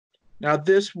Now,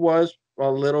 this was a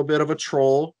little bit of a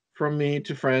troll from me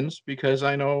to Friends because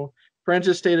I know Friends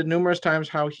has stated numerous times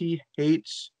how he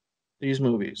hates these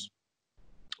movies.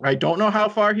 I don't know how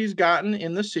far he's gotten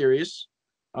in the series,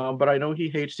 but I know he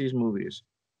hates these movies.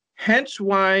 Hence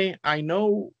why I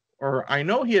know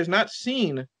he has not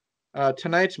seen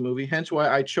tonight's movie. Hence why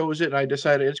I chose it. And I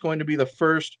decided it's going to be the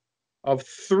first of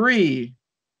three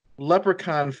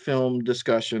Leprechaun film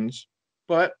discussions.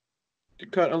 But to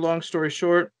cut a long story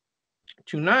short,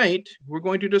 tonight we're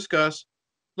going to discuss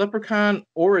Leprechaun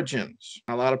Origins.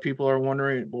 A lot of people are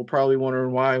wondering, will probably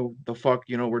wondering why the fuck,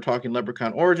 we're talking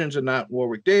Leprechaun Origins and not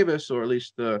Warwick Davis, or at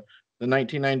least the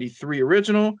 1993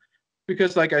 original,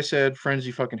 because like I said,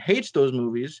 Frenzy fucking hates those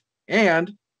movies,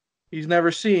 and he's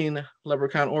never seen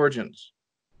Leprechaun Origins,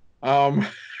 um,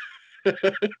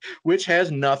 which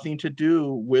has nothing to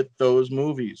do with those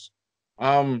movies.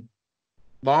 Um,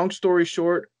 Long story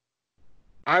short,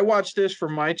 I watched this for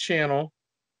my channel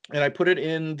and I put it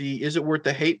in the Is It Worth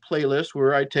the Hate playlist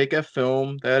where I take a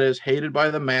film that is hated by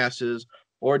the masses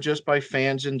or just by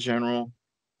fans in general.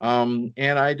 And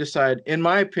I decide, in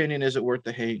my opinion, is it worth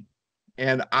the hate?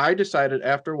 And I decided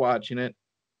after watching it,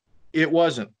 it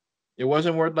wasn't. It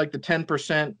wasn't worth like the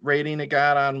 10% rating it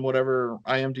got on whatever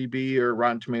IMDb or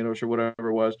Rotten Tomatoes or whatever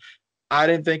it was. I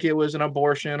didn't think it was an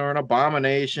abortion or an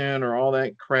abomination or all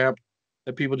that crap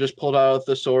that people just pulled out of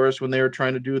the thesaurus when they were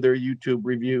trying to do their YouTube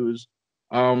reviews.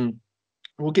 Um,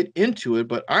 we'll get into it,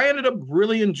 but I ended up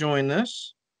really enjoying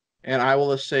this, and I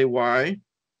will say why.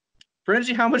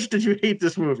 Frenzy, how much did you hate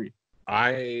this movie?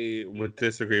 I would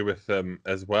disagree with them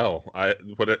as well.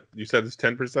 You said it's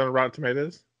 10% on Rotten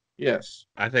Tomatoes? Yes.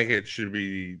 I think it should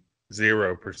be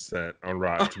 0% on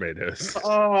Rotten Tomatoes.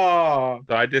 Oh,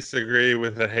 So I disagree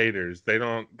with the haters. They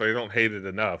don't hate it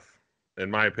enough, in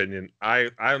my opinion.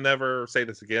 I'll never say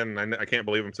this again. I can't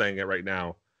believe I'm saying it right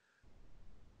now.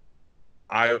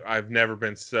 I've never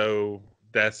been so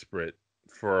desperate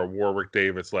for a Warwick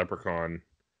Davis Leprechaun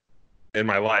in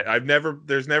my life. I've never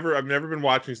been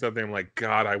watching something I'm like,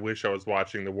 God, I wish I was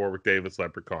watching the Warwick Davis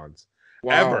Leprechauns.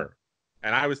 wow. Ever.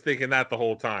 And I was thinking that the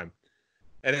whole time.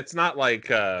 And it's not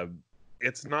like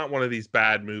it's not one of these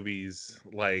bad movies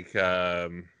like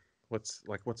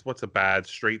what's a bad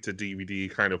straight to DVD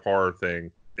kind of horror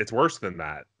thing. It's worse than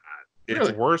that. It's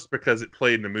Really? worse because it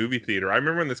played in a movie theater. I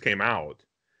remember when this came out,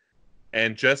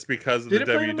 and just because of Did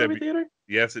the it play in a movie theater?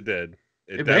 yes, it did.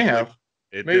 It may have.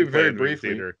 It Maybe did play very in the movie briefly.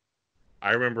 theater.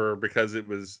 I remember because it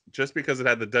had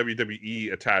the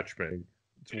WWE attachment.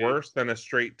 It's worse than a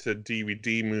straight to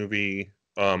DVD movie,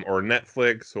 or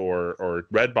Netflix or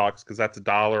Redbox, because that's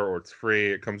 $1 or it's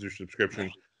free. It comes with your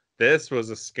subscription. This was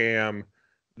a scam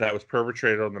that was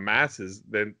perpetrated on the masses.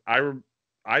 Then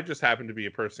I just happen to be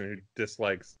a person who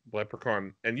dislikes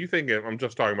Leprechaun, and you think I'm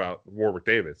just talking about Warwick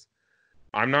Davis.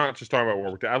 I'm not just talking about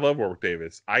Warwick. I love Warwick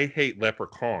Davis. I hate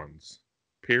leprechauns.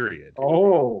 Period.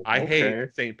 Oh, I hate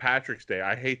okay. St. Patrick's Day.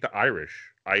 I hate the Irish.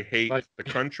 I hate Like, the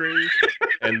country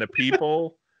and the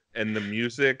people and the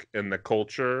music and the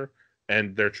culture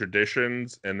and their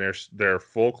traditions and their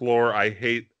folklore. I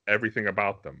hate everything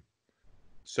about them.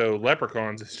 So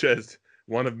Leprechauns is just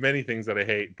one of many things that I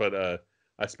hate, but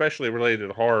especially related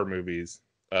to horror movies.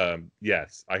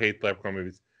 Yes, I hate Leprechaun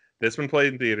movies. This one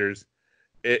played in theaters.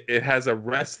 It has a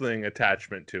wrestling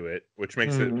attachment to it, which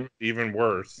makes it even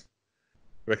worse.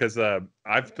 Because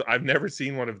I've never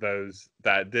seen one of those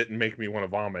that didn't make me want to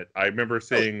vomit. I remember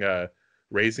seeing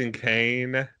Raising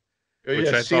Cain, which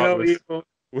yeah, I see thought no evil.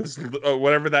 was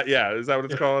whatever that. Yeah, is that what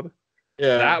it's called?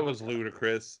 Yeah. That was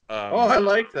ludicrous. Oh, I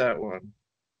like that one.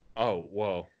 Oh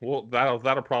well,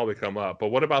 that'll probably come up. But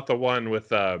what about the one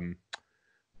with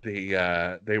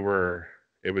they were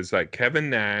it was like Kevin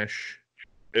Nash.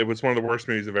 It was one of the worst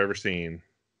movies I've ever seen.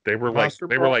 They were like Monster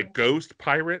they were Ball, like ghost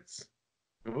pirates.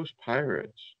 Ghost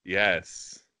Pirates.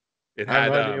 Yes. It I have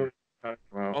had no idea what you're talking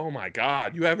about. oh my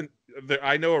God, you haven't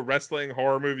I know a wrestling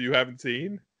horror movie you haven't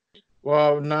seen?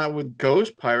 Well, not with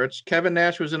Ghost Pirates. Kevin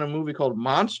Nash was in a movie called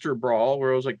Monster Brawl,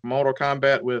 where it was like Mortal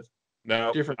Kombat with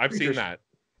No, different I've seen creatures. that.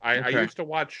 I Okay. used to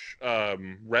watch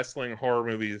wrestling horror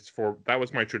movies for that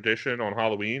was my tradition on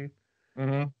Halloween.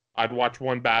 Mm-hmm. I'd watch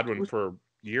one bad one for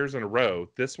years in a row.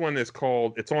 This one is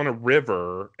called it's on a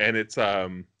river and it's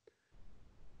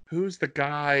who's the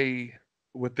guy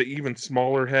with the even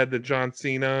smaller head than John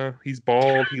Cena? He's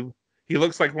bald. He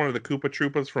looks like one of the Koopa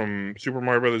Troopas from Super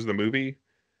Mario Brothers the movie.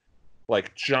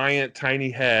 Like giant tiny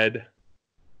head.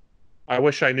 I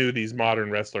wish I knew these modern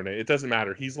wrestler names. It doesn't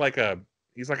matter. He's like a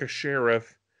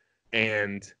sheriff,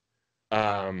 and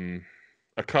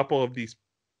a couple of these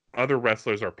other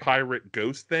wrestlers are pirate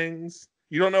ghost things.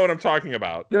 You don't know what I'm talking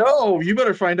about. No, you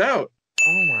better find out.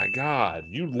 Oh my God,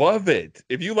 you love it.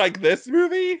 If you like this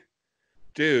movie,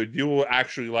 dude, you will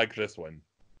actually like this one.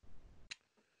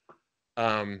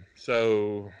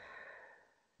 So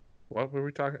what were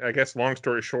we talking? I guess long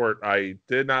story short, I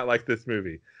did not like this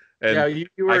movie, Yeah, and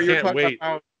you I were can't talking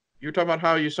about wait.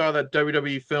 how you saw that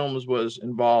WWE Films was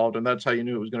involved, and that's how you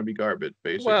knew it was going to be garbage,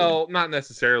 basically. Well, not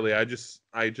necessarily. I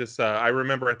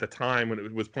remember at the time when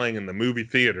it was playing in the movie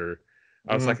theater,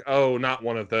 I was Hmm. like, oh, not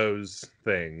one of those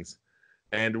things.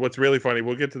 And what's really funny,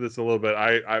 we'll get to this a little bit.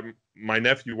 My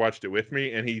nephew watched it with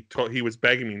me, and he was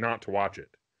begging me not to watch it.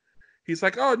 He's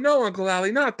like, "Oh no, Uncle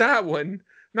Ali, not that one.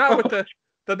 Not with the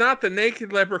not the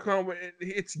naked leprechaun.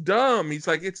 It's dumb." He's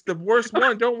like, "It's the worst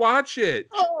one. Don't watch it."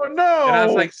 Oh And I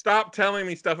was no! like, "Stop telling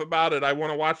me stuff about it. I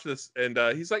want to watch this." And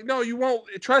he's like, "No, you won't.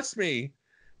 Trust me.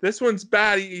 This one's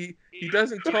bad. He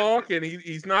doesn't talk, and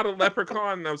he's not a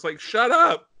leprechaun." And I was like, "Shut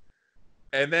up."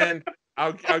 And then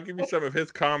I'll give you some of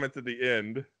his comments at the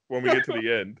end when we get to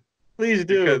the end, Please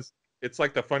do. because it's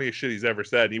like the funniest shit he's ever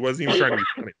said. He wasn't even trying to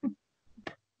be funny.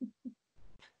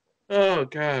 Oh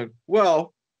God.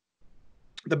 Well,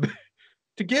 the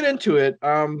to get into it,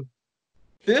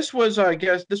 this was, I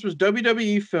guess, this was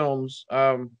WWE Films,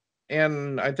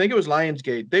 and I think it was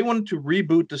Lionsgate. They wanted to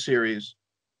reboot the series,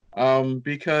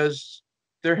 because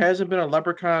there hasn't been a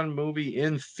Leprechaun movie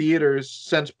in theaters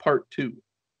since Part Two,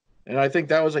 and I think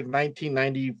that was like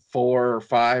 1994 or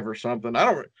five or something. I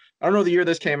don't know the year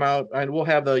this came out, and we'll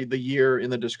have the year in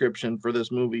the description for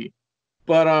this movie.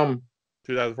 But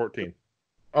 2014.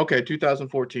 okay,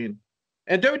 2014.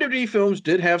 And WWE Films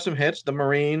did have some hits: The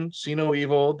Marine, See No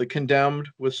Evil, The Condemned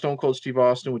with Stone Cold Steve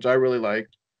Austin, which I really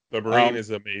liked. The Marine Um,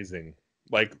 is amazing.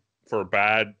 Like, for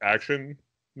bad action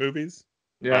movies,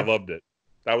 I yeah, loved it.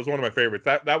 That was one of my favorites.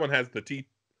 That one has the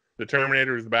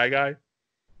Terminator is the bad guy.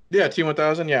 yeah,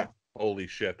 T-1000, yeah. Holy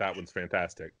shit, that one's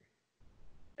fantastic.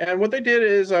 And what they did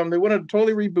is they wanted to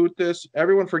totally reboot this.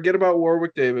 Everyone forget about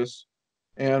Warwick Davis,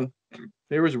 and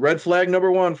there was red flag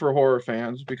number one for horror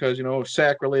fans because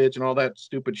sacrilege and all that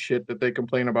stupid shit that they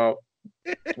complain about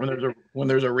when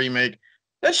there's a remake.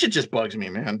 That shit just bugs me,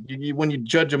 man. When you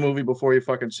judge a movie before you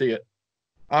fucking see it.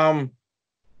 Um,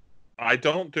 I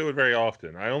don't do it very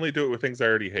often. I only do it with things I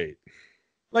already hate.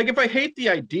 like if I hate the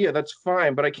idea, that's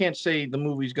fine, but I can't say the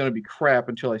movie's gonna be crap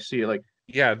until I see it. Like,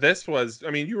 Yeah, this was.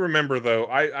 I mean, you remember though.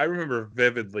 I remember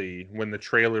vividly when the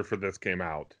trailer for this came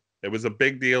out. It was a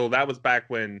big deal. That was back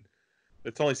when.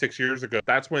 It's only 6 years ago.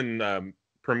 That's when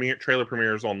trailer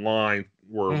premieres online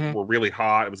mm-hmm, were really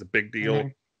hot. It was a big deal. mm-hmm.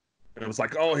 And it was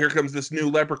like, oh, here comes this new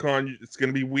Leprechaun. It's going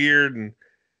to be weird. And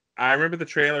I remember the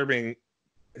trailer being,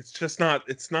 it's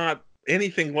not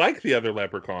anything like the other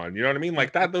Leprechaun. You know what I mean?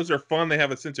 Like that, those are fun. They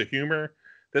have a sense of humor.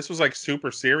 This was like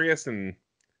super serious. And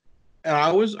And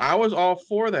I was all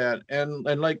for that. And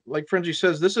like Frenzy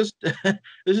says, this is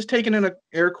this is taken in a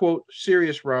air quote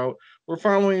serious route. We're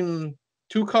following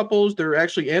two couples. They're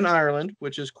actually in Ireland,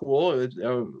 which is cool.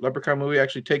 Leprechaun movie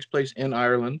actually takes place in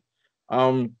Ireland.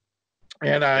 Um,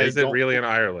 and I is it don't. really in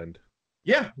Ireland?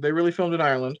 Yeah, they really filmed in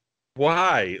Ireland.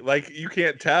 Why? Like, you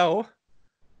can't tell.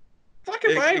 Fuck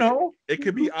if I know. It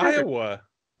could be Who cares? Iowa.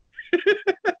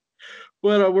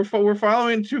 But we're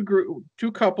following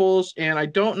two couples, and I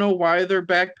don't know why they're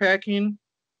backpacking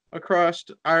across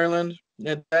Ireland.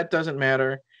 That doesn't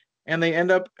matter. And they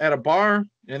end up at a bar,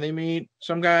 and they meet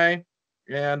some guy,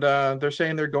 and they're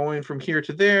saying they're going from here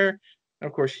to there. And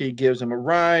of course, he gives them a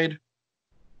ride,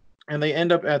 and they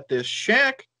end up at this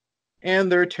shack,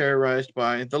 and they're terrorized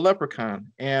by the leprechaun.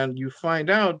 And you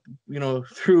find out,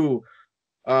 through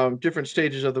different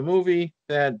stages of the movie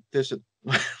that this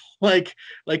like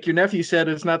your nephew said,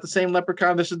 it's not the same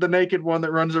leprechaun. This is the naked one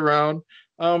that runs around.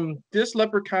 This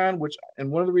leprechaun, and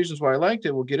one of the reasons why I liked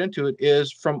it, we'll get into it,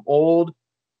 is from old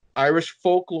Irish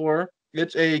folklore.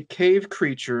 It's a cave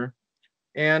creature,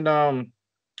 and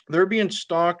they're being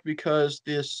stalked because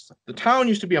the town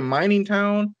used to be a mining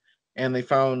town, and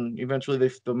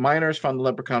the miners found the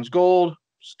leprechaun's gold,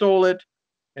 stole it,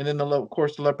 and then of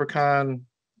course the leprechaun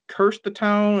cursed the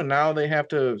town, and now they have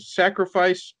to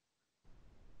sacrifice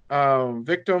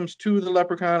victims to the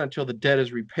leprechaun until the debt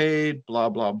is repaid, blah,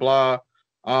 blah, blah.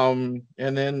 And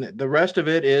then the rest of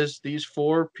it is these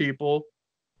four people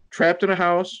trapped in a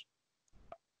house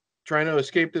trying to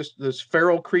escape this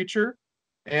feral creature,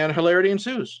 and hilarity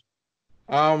ensues.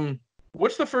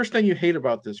 What's the first thing you hate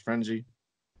about this, Frenzy?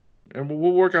 And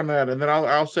we'll work on that, and then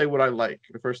I'll say what I like.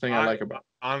 The first thing I like about it.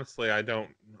 Honestly, I don't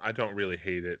really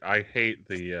hate it. I hate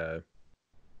the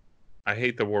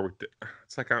Warwick.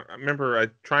 It's like I remember. I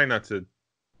try not to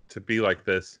be like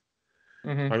this.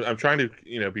 Mm-hmm. I'm trying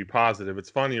to be positive. It's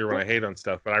funnier when I hate on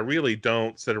stuff, but I really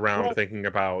don't sit around thinking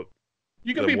about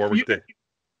You can The be. Warwick Davis.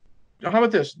 How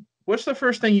about this? What's the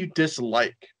first thing you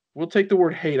dislike? We'll take the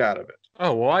word hate out of it.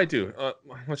 Oh well, I do.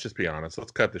 Let's just be honest.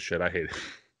 Let's cut the shit. I hate it.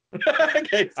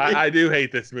 Okay. I do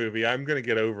hate this movie. I'm gonna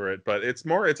get over it, but it's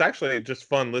actually just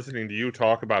fun listening to you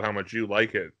talk about how much you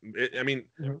like it. I mean,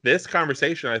 this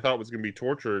conversation I thought was gonna be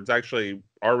torture. It's actually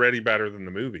already better than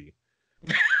the movie.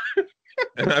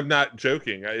 And I'm not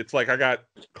joking. It's like I got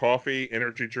coffee,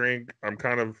 energy drink. I'm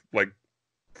kind of like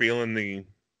feeling the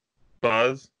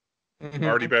buzz.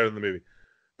 Already better than the movie.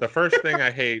 The first thing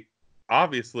I hate,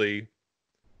 obviously,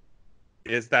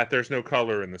 is that there's no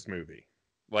color in this movie.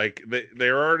 Like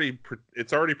they're already,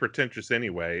 it's already pretentious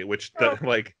anyway. Which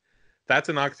like, that's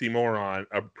an oxymoron.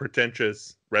 A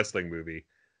pretentious wrestling movie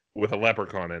with a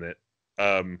leprechaun in it.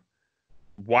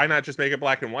 Why not just make it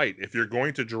black and white? If you're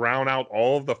going to drown out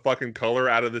all of the fucking color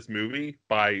out of this movie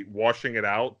by washing it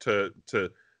out to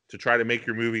try to make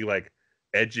your movie like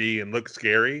edgy and look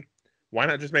scary, why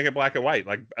not just make it black and white,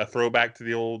 like a throwback to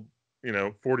the old,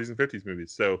 40s and 50s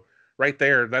movies? So right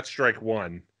there, that's strike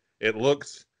one. It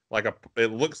looks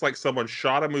like someone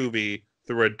shot a movie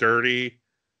through a dirty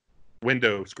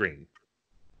window screen.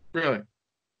 Really?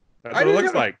 That's what it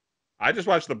looks like. I just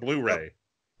watched the Blu-ray.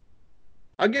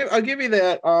 I'll give you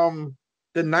that.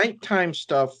 The nighttime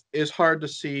stuff is hard to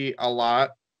see a lot.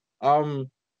 Oh,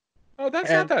 that's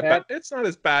not that bad. It's not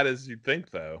as bad as you'd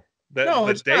think, though.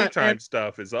 The daytime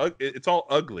stuff is it's all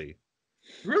ugly.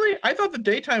 Really, I thought the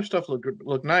daytime stuff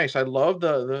looked nice. I love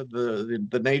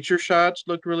the nature shots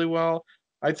looked really well.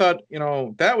 I thought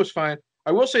that was fine.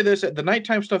 I will say this: the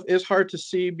nighttime stuff is hard to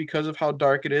see because of how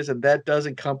dark it is, and that does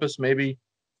encompass maybe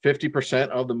 50%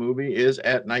 of the movie is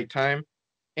at nighttime.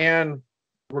 And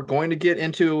we're going to get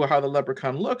into how the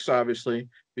leprechaun looks, obviously,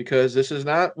 because this is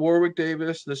not Warwick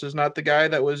Davis. This is not the guy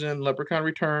that was in Leprechaun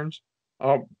Returns.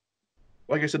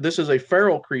 Like I said, this is a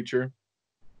feral creature,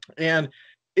 and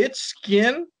its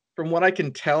skin, from what I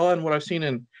can tell and what I've seen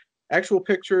in actual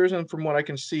pictures and from what I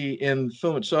can see in the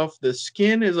film itself, the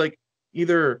skin is like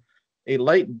either a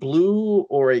light blue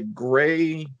or a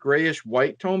grayish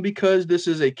white tone. Because this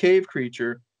is a cave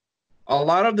creature, a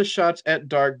lot of the shots at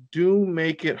dark do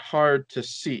make it hard to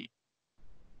see.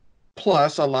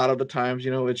 Plus, a lot of the times,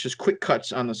 it's just quick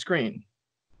cuts on the screen.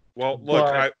 Well,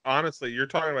 look, honestly, you're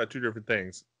talking about two different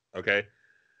things, okay?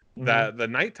 That the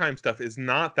nighttime stuff is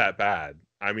not that bad.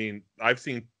 I mean, I've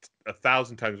seen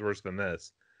 1,000 times worse than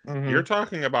this. You're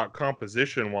talking about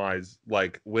composition-wise,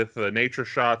 like with the nature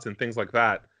shots and things like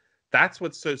that. That's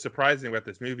what's so surprising about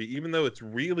this movie, even though it's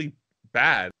really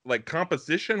bad. Like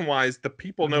composition-wise, the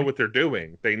people know what they're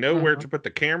doing. They know where to put the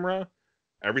camera.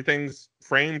 Everything's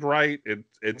framed right.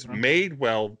 It's made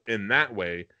well in that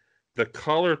way. The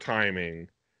color timing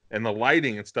and the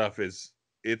lighting and stuff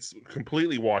it's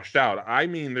completely washed out. I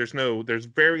mean, there's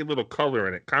very little color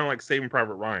in it, kind of like Saving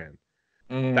Private Ryan.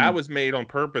 That was made on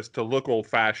purpose to look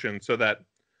old-fashioned so that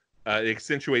it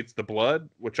accentuates the blood,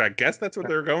 which I guess that's what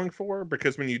they're going for,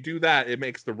 because when you do that, it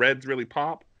makes the reds really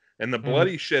pop, and the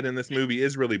bloody shit in this movie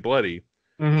is really bloody.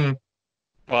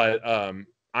 But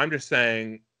I'm just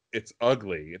saying it's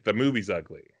ugly. The movie's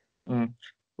ugly.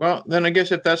 Well, then I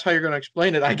guess if that's how you're going to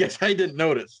explain it, I guess I didn't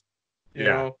notice. You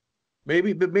know,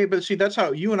 but see, that's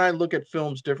how you and I look at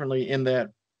films differently in that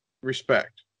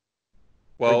respect.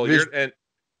 Well,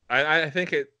 I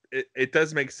think it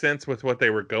does make sense with what they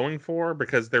were going for,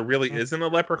 because there really isn't a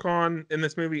leprechaun in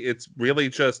this movie. It's really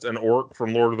just an orc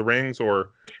from Lord of the Rings,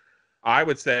 or I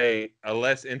would say a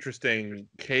less interesting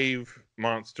cave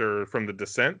monster from The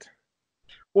Descent.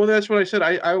 Well, that's what I said.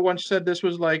 I once said this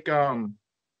was like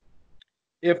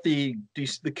if the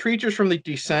creatures from The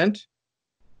Descent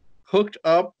hooked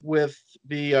up with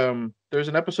there's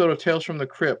an episode of Tales from the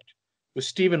Crypt with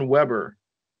Steven Weber,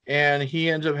 and he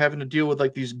ends up having to deal with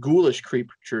like these ghoulish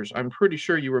creatures. I'm pretty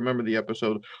sure you remember the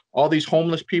episode. All these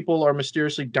homeless people are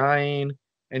mysteriously dying,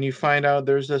 and you find out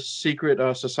there's this secret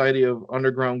society of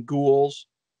underground ghouls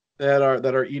that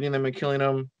are eating them and killing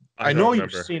them. I know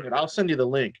you've seen it. I'll send you the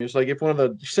link. It's like if one of the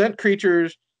Descent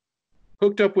creatures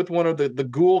hooked up with one of the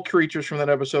ghoul creatures from that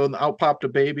episode and out popped a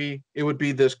baby, it would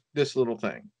be this little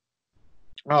thing.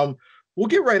 We'll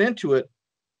get right into it.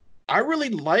 I really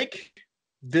like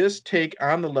this take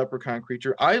on the leprechaun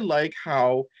creature. I like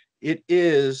how it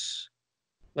is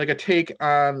like a take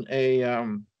on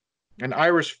an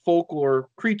Irish folklore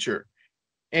creature,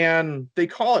 and they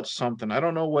call it something. I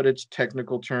don't know what its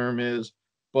technical term is,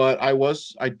 but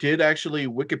I did actually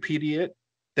Wikipedia it.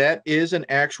 That is an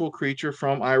actual creature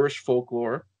from Irish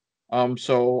folklore.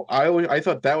 So I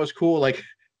thought that was cool. Like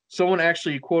someone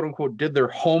actually quote unquote did their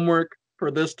homework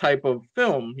for this type of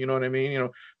film. You know what I mean?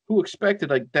 Who expected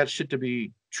like that shit to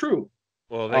be true?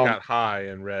 Well, they got high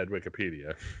and read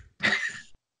Wikipedia.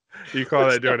 You call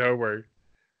that doing homework?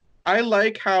 I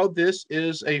like how this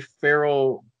is a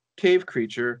feral cave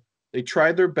creature. They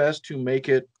tried their best to make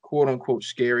it quote unquote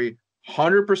scary.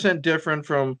 100% different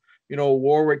from,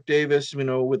 Warwick Davis,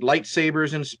 with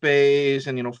lightsabers in space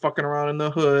and, fucking around in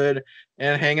the hood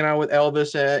and hanging out with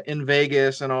Elvis in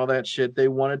Vegas and all that shit. They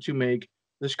wanted to make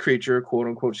this creature quote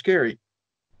unquote scary.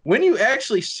 When you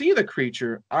actually see the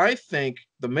creature, I think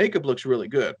the makeup looks really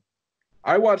good.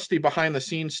 I watched the behind the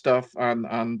scenes stuff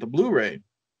on the Blu-ray,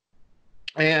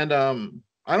 and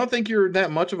I don't think you're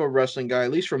that much of a wrestling guy,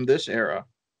 at least from this era.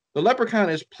 The Leprechaun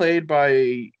is played by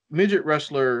a midget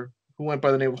wrestler who went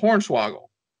by the name of Hornswoggle.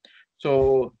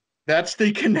 So that's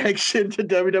the connection to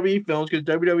WWE films, because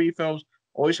WWE films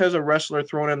always has a wrestler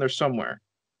thrown in there somewhere.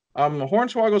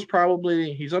 Hornswoggle's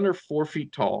he's under 4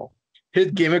 feet tall.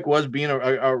 His gimmick was being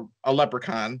a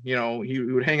leprechaun. He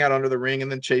would hang out under the ring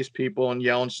and then chase people and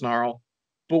yell and snarl.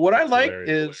 But what I like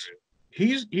is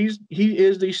he is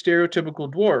the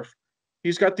stereotypical dwarf.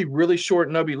 He's got the really short,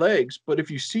 nubby legs. But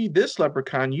if you see this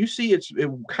leprechaun, you see it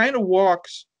kind of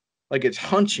walks like it's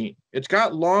hunching. It's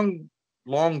got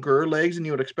longer legs than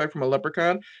you would expect from a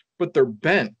leprechaun, but they're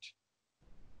bent.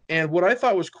 And what I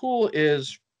thought was cool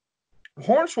is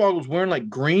Hornswoggle's wearing like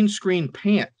green screen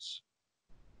pants,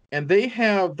 and they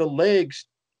have the legs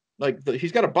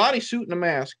he's got a bodysuit and a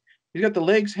mask. He's got the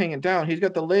legs hanging down. He's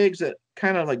got the legs that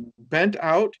kind of like bent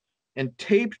out and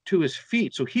taped to his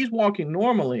feet. So he's walking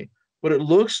normally, but it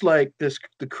looks like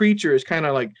the creature is kind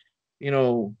of like,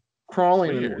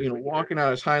 crawling and walking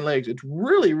on his hind legs. It's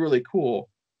really, really cool.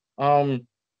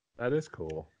 That is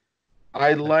cool.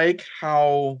 I like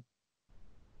how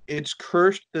it's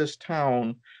cursed this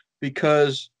town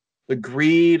because the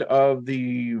greed of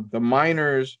the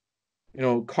miners,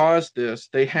 caused this.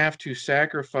 They have to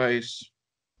sacrifice,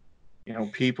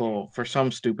 people for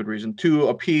some stupid reason to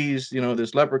appease,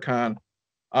 this leprechaun.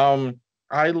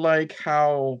 I like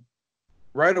how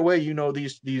right away,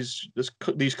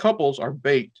 these couples are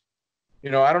bait. I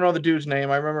don't know the dude's name.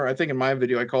 I think in my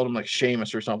video I called him like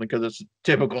Seamus or something because it's a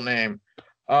typical name.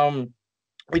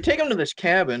 We take them to this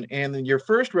cabin, and then your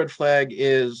first red flag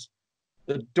is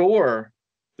the door.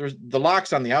 There's the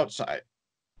lock's on the outside,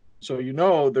 so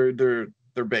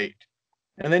they're bait.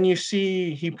 And then you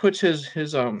see he puts his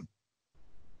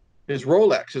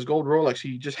Rolex, his gold Rolex.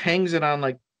 He just hangs it on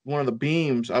like one of the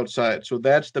beams outside. So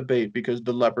that's the bait because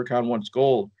the leprechaun wants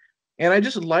gold. And I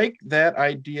just like that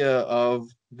idea of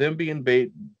them being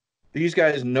bait. These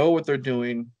guys know what they're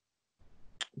doing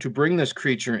to bring this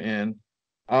creature in.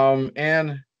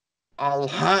 And a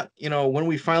lot, when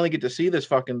we finally get to see this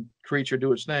fucking creature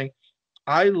do its thing,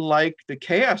 I like the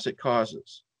chaos it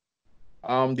causes.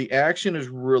 The action is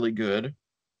really good.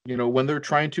 When they're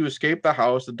trying to escape the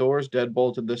house, the door is dead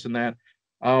bolted, this and that.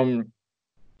 And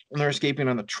they're escaping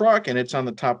on the truck, and it's on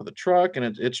the top of the truck,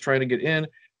 and it's trying to get in.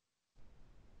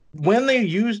 When they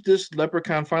use this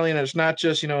leprechaun finally, and it's not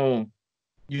just,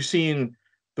 you seeing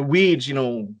the weeds,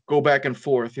 go back and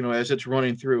forth, as it's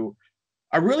running through.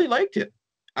 I really liked it.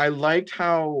 I liked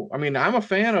how, I'm a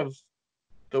fan of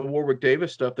the Warwick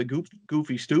Davis stuff, the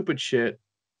goofy, stupid shit,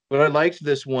 but I liked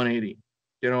this 180.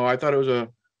 I thought it was I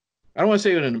don't want to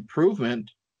say it was an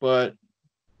improvement, but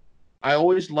I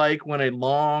always like when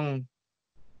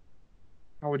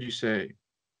how would you say,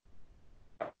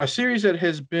 a series that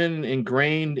has been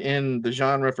ingrained in the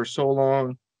genre for so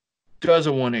long does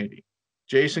a 180.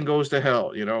 Jason Goes to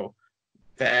Hell,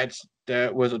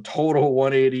 that was a total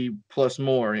 180 plus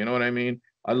more. You know what I mean?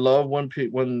 I love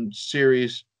when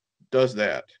series does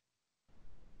that.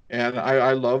 And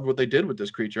I love what they did with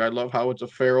this creature. I love how it's a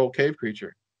feral cave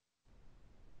creature.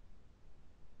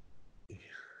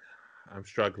 I'm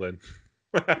struggling.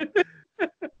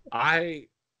 I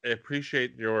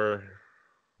appreciate your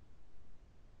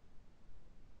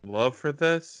love for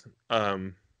this.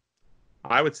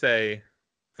 I would say,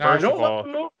 first of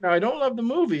all, I don't love the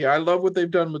movie. I love what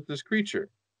they've done with this creature.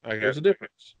 There's a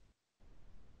difference.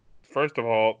 First of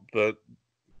all, the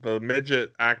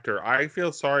midget actor, I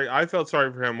felt sorry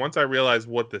for him once I realized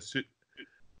what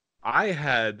I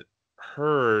had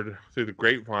heard through the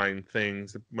grapevine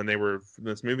things when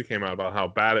this movie came out about how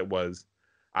bad it was.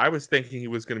 I was thinking he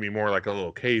was going to be more like a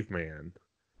little caveman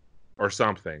or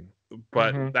something.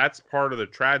 But that's part of the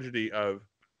tragedy of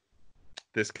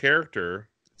this character.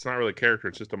 It's not really a character,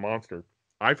 it's just a monster.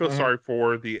 I feel sorry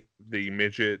for the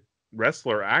midget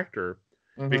wrestler actor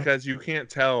because you can't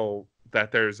tell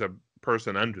that there's a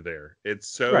person under there. It's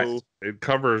so it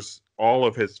covers all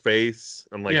of his face,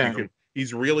 and like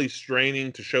he's really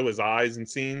straining to show his eyes in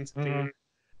scenes.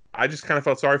 I just kind of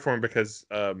felt sorry for him because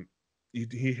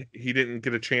he didn't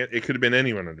get a chance. It could have been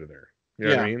anyone under there. You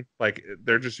know what I Yeah. mean? Like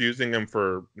they're just using him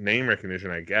for name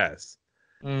recognition, I guess.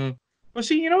 Mm. Well,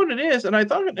 see, you know what it is, and I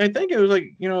think it was like,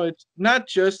 it's not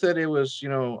just that it was,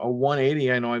 a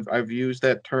 180. I know I've used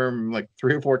that term like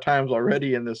 3 or 4 times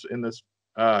already in this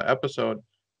episode,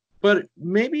 but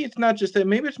maybe it's not just that.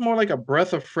 Maybe it's more like a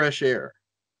breath of fresh air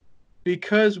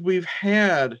because we've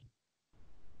had,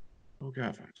 oh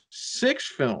god, 6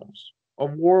 films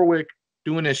of Warwick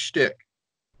doing his shtick,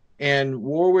 and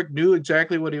Warwick knew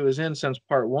exactly what he was in since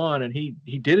part one, and he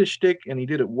did his shtick and he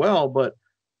did it well, but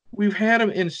we've had him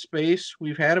in space.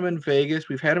 We've had him in Vegas.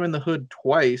 We've had him in the hood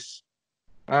twice.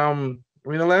 I mean,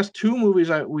 the last 2 movies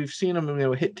we've seen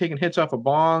him, taking hits off of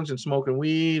bongs and smoking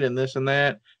weed and this and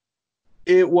that.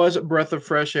 It was a breath of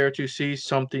fresh air to see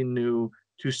something new,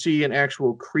 to see an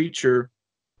actual creature.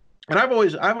 And I've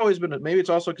always been. Maybe it's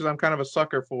also because I'm kind of a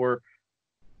sucker for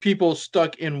people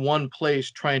stuck in one place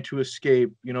trying to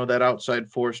escape. That outside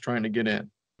force trying to get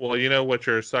in. Well, you know what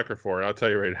you're a sucker for. I'll tell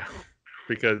you right now,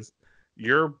 because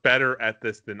you're better at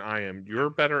this than I am. You're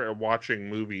better at watching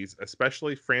movies,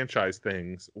 especially franchise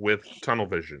things, with tunnel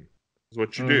vision. Is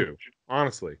what you do.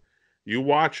 Honestly, you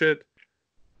watch it,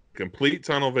 complete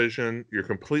tunnel vision. You're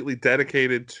completely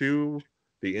dedicated to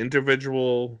the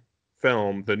individual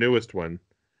film, the newest one.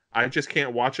 I just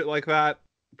can't watch it like that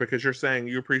because you're saying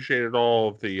you appreciated all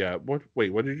of the what?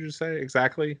 Wait, what did you say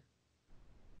exactly?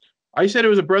 I said it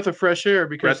was a breath of fresh air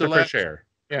because Breath of fresh air.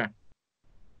 Yeah.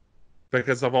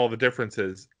 Because of all the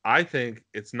differences. I think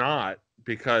it's not,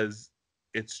 because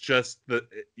it's just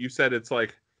you said it's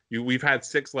like we've had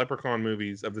 6 Leprechaun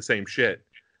movies of the same shit.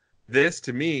 This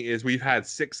to me is we've had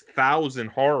 6,000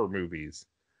 horror movies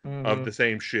of the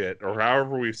same shit, or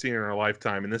however we've seen in our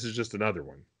lifetime, and this is just another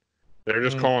one. They're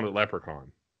just calling it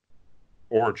Leprechaun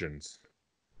Origins.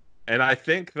 And I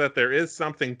think that there is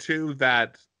something to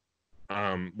that,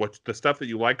 what the stuff that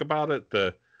you like about it,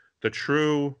 the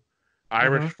true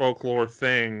Irish folklore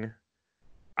thing.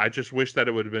 I just wish that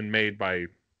it would have been made by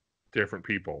different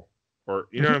people, or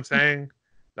you know what I'm saying?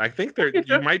 I think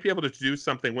you might be able to do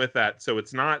something with that, so it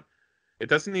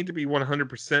doesn't need to be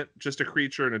 100% just a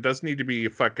creature, and it doesn't need to be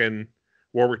fucking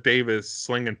Warwick Davis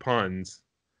slinging puns.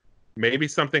 Maybe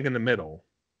something in the middle.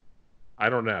 I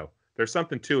don't know. There's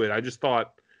something to it. I just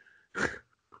thought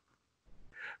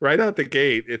right out the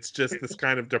gate, it's just this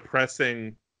kind of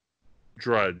depressing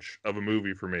drudge of a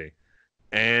movie for me.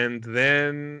 And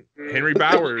then Henry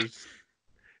Bowers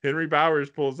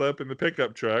pulls up in the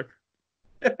pickup truck.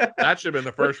 That should have been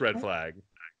the first red flag.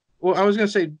 Well, I was gonna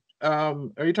say, are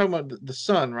you talking about the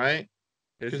son, right?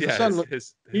 The son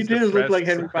he does look like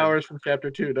Henry Bowers from Chapter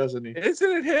 2, doesn't he?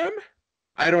 Isn't it him?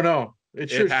 I don't know.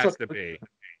 It has to be.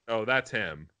 Oh, that's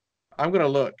him. I'm gonna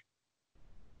look.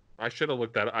 I should have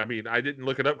looked at. I mean, I didn't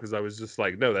look it up because I was just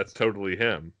like, no, that's totally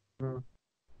him.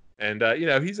 And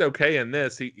he's okay in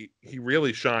this. He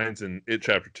really shines in It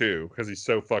Chapter 2 because he's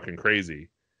so fucking crazy.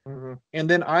 And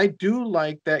then I do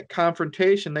like that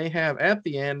confrontation they have at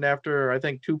the end after I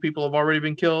think 2 people have already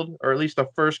been killed, or at least the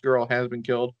first girl has been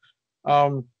killed.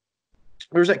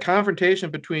 There's that confrontation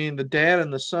between the dad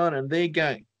and the son, and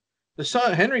the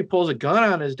son, Henry, pulls a gun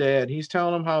on his dad. He's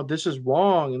telling him how this is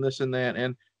wrong and this and that.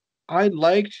 And I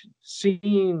liked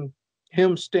seeing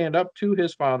him stand up to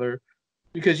his father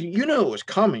because it was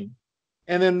coming.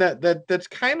 And then that's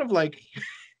kind of like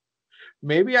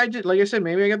maybe I did, like I said,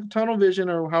 maybe I got the tunnel vision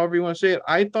or however you want to say it.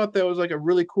 I thought that was like a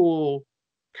really cool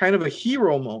kind of a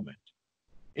hero moment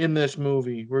in this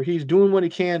movie where he's doing what he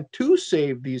can to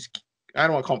save these, I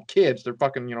don't want to call them kids. They're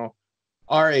fucking,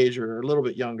 our age or a little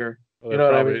bit younger. Well,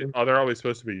 what I mean? Oh, they're always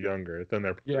supposed to be younger than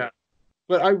they're. Yeah.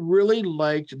 But I really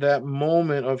liked that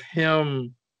moment of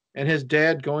him and his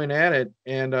dad going at it.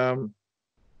 And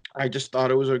I just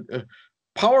thought it was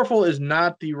powerful is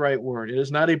not the right word. It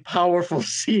is not a powerful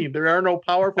scene. There are no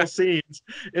powerful scenes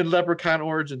in Leprechaun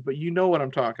Origins, but you know what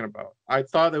I'm talking about. I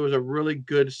thought there was a really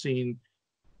good scene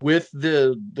with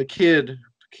the kid,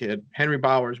 Henry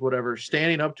Bowers, whatever,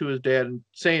 standing up to his dad and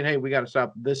saying, hey, we got to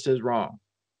stop. This is wrong.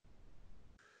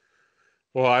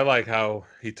 Well, I like how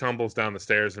he tumbles down the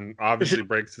stairs and obviously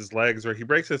breaks his legs,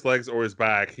 or his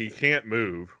back. He can't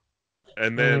move.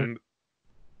 And then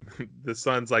the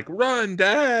son's like, run,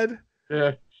 Dad.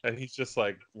 Yeah. And he's just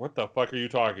like, what the fuck are you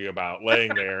talking about?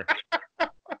 Laying there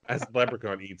as the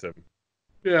leprechaun eats him.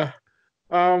 Yeah.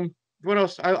 What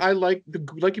else? I like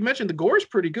like you mentioned, the gore is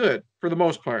pretty good for the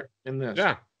most part in this.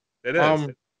 Yeah, it is.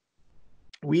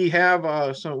 We have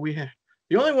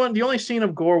the only scene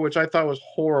of gore which I thought was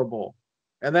horrible,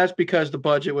 and that's because the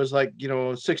budget was like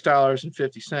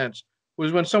 $6.50,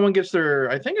 was when someone gets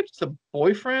I think it's the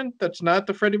boyfriend that's not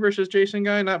the Freddy versus Jason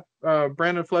guy, not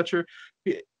Brandon Fletcher.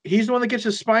 He's the one that gets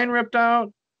his spine ripped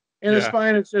out, and the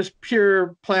spine is just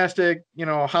pure plastic,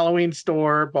 Halloween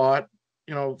store bought,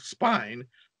 spine.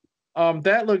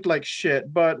 That looked like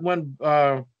shit. But when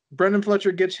Brendan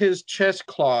Fletcher gets his chest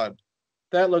clawed,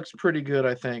 that looks pretty good,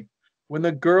 I think. When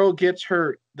the girl gets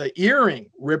the earring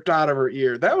ripped out of her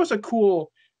ear, that was a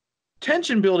cool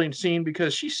tension building scene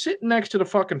because she's sitting next to the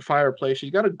fucking fireplace. She's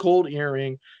got a gold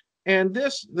earring, and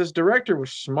this director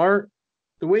was smart.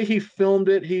 The way he filmed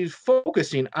it, he's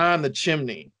focusing on the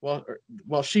chimney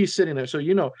while she's sitting there. So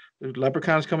the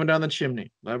leprechaun's coming down the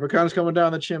chimney. Leprechaun's coming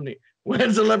down the chimney.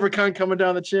 When's the leprechaun coming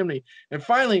down the chimney? And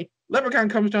finally, leprechaun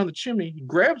comes down the chimney. He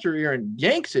grabs her ear and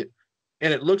yanks it,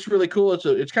 and it looks really cool.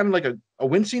 It's kind of like a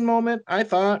wincing moment, I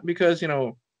thought, because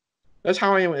that's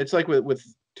how I am. It's like with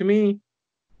to me,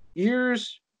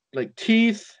 ears, like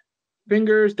teeth,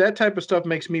 fingers, that type of stuff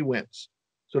makes me wince.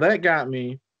 So that got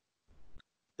me.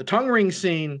 The tongue ring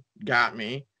scene got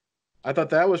me. I thought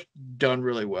that was done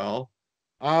really well.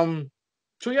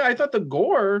 So yeah, I thought the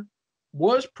gore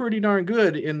was pretty darn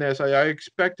good in this. I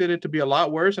expected it to be a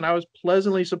lot worse, and I was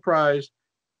pleasantly surprised,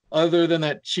 other than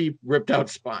that cheap ripped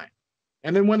out spine.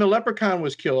 And then when the leprechaun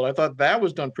was killed, I thought that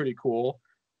was done pretty cool.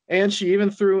 And she even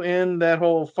threw in that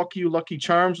whole "fuck you, Lucky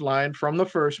Charms" line from the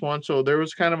first one, so there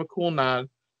was kind of a cool nod,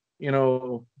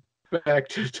 back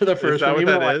to the first one. Is that what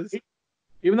that is?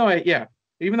 Even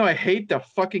though I hate the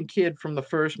fucking kid from the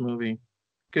first movie,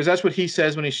 because that's what he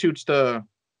says when he shoots the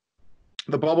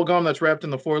bubble gum that's wrapped in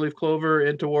the 4-leaf clover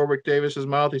into Warwick Davis's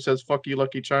mouth. He says, "Fuck you,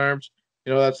 Lucky Charms."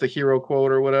 That's the hero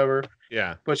quote or whatever.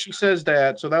 Yeah. But she says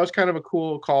that, so that was kind of a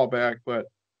cool callback. But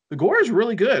the gore is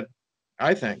really good,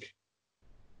 I think.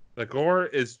 The gore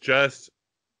is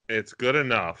it's good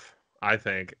enough, I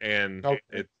think, and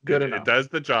it does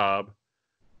the job.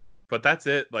 But that's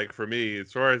it. Like for me,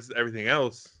 as far as everything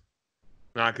else,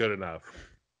 not good enough.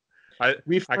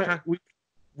 We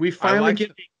finally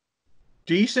get a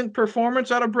decent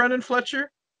performance out of Brendan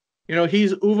Fletcher.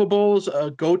 He's Uwe Boll's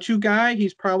go-to guy.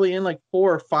 He's probably in like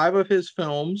 4 or 5 of his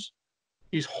films.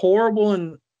 He's horrible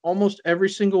in almost every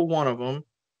single one of them.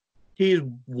 He's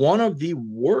one of the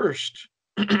worst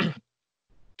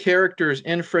characters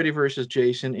in Freddy versus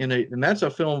Jason and that's a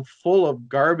film full of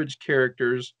garbage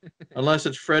characters, unless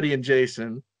it's Freddy and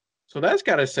Jason. So that's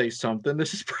got to say something.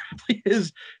 This is probably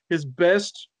his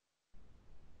best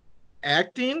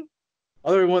acting,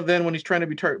 other than when he's trying to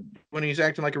be when he's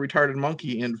acting like a retarded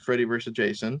monkey in Freddy versus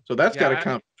Jason. So that's got to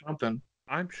count for something.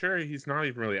 I'm sure he's not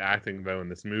even really acting though in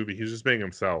this movie. He's just being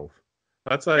himself.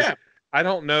 That's like I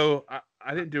don't know.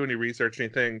 I didn't do any research or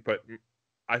anything, but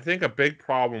I think a big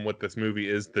problem with this movie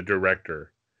is the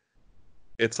director.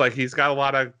 It's like he's got a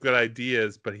lot of good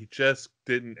ideas, but he just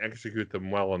didn't execute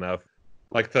them well enough.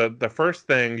 Like the first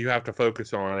thing you have to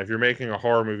focus on if you're making a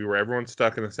horror movie where everyone's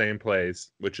stuck in the same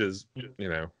place, which is,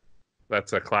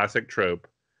 that's a classic trope.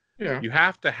 Yeah. You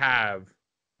have to have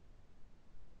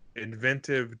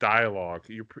inventive dialogue.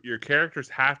 Your characters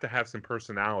have to have some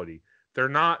personality.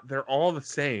 They're all the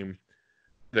same.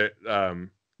 That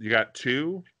you got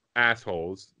 2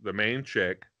 assholes, the main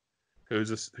chick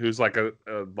who's like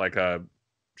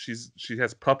she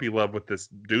has puppy love with this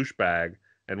douchebag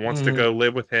and wants to go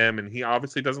live with him, and he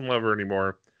obviously doesn't love her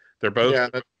anymore. They're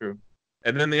both that's true.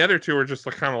 And then the other 2 are just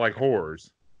kind of like whores.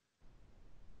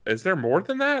 Is there more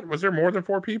than that? Was there more than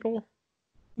 4 people?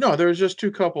 No, there was just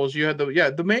 2 couples. You had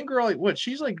the main girl, like what?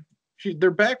 She's like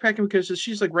they're backpacking because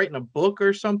she's like writing a book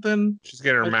or something. She's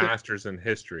getting her master's in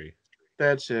history.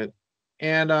 That's it.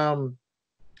 And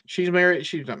she's married.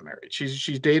 She's not married.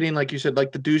 She's dating, like you said,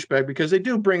 like the douchebag, because they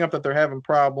do bring up that they're having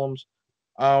problems.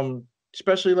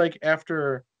 Especially like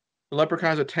after the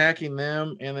leprechaun's attacking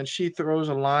them, and then she throws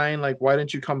a line like, "Why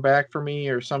didn't you come back for me?"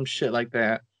 or some shit like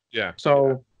that. Yeah.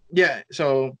 So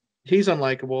so he's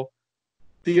unlikable.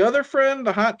 The other friend,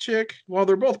 the hot chick, well,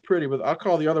 they're both pretty, but I'll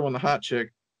call the other one the hot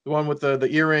chick, the one with the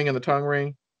earring and the tongue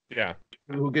ring. Yeah.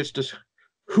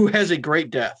 Who has a great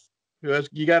death.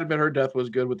 You got to admit her death was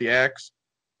good with the axe.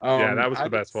 That was the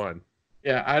best one.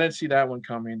 Yeah, I didn't see that one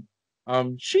coming.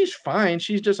 She's fine.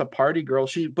 She's just a party girl.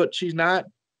 But she's not,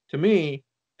 to me,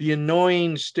 the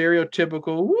annoying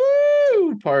stereotypical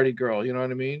woo party girl. You know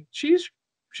what I mean? She's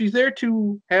there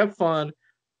to have fun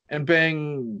and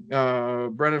bang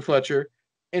Brendan Fletcher,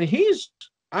 and he's,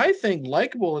 I think,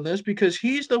 likable in this because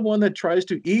he's the one that tries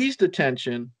to ease the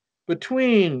tension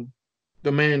between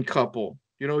the main couple.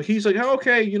 He's like,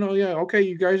 okay, okay,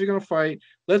 you guys are gonna fight.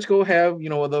 Let's go have,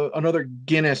 another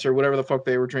Guinness or whatever the fuck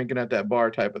they were drinking at that bar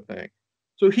type of thing.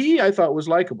 So I thought was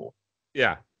likable.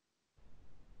 Yeah.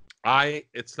 I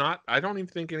don't even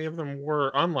think any of them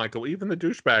were unlikable. Even the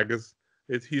douchebag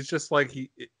he's just like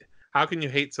how can you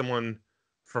hate someone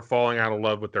for falling out of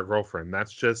love with their girlfriend?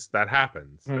 That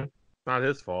happens. Mhm. It's not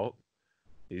his fault.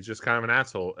 He's just kind of an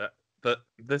asshole.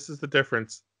 This is the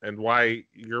difference and why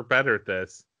you're better at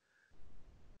this.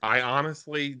 I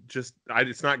honestly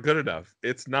it's not good enough.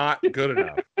 It's not good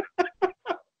enough.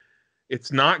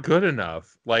 It's not good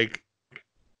enough. Like,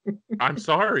 I'm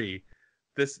sorry.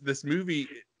 This movie,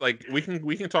 like, we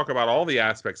can talk about all the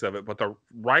aspects of it, but the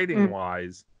writing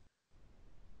wise,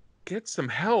 get some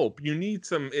help. It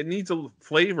needs a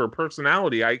flavor,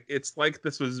 personality. It's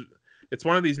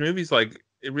one of these movies, like,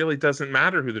 it really doesn't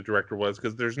matter who the director was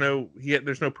because there's no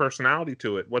personality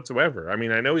to it whatsoever. I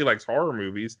mean, I know he likes horror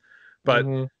movies, but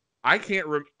I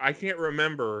can't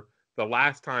remember the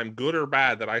last time, good or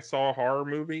bad, that I saw a horror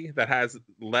movie that has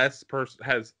less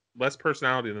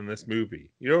personality than this movie.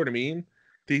 You know what I mean?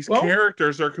 These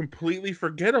characters are completely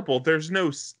forgettable. There's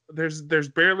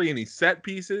barely any set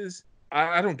pieces.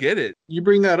 I don't get it. You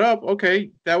bring that up, okay?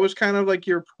 That was kind of like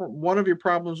one of your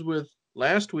problems with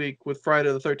last week with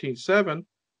Friday the 13th 7.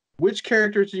 Which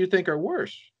characters do you think are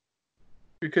worse?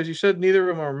 Because you said neither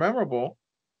of them are memorable.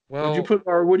 Well,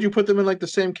 would you put them in like the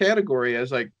same category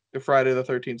as like the Friday the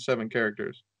 13th 7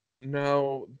 characters?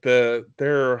 No, the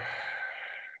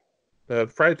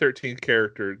Friday the 13th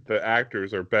character, the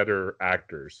actors are better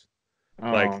actors.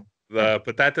 Oh.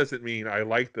 But that doesn't mean I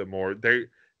like them more.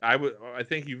 I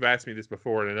think you've asked me this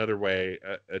before in another way,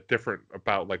 different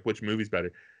about like which movie's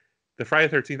better. The Friday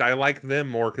the 13th, I like them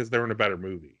more because they're in a better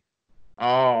movie.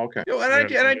 Oh, okay.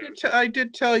 I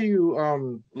did tell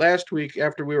you last week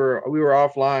after we were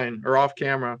offline or off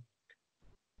camera,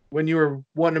 when you were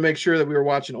wanting to make sure that we were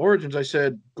watching Origins, I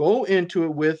said go into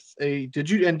it with did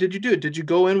you do it? Did you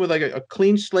go in with like a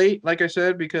clean slate, like I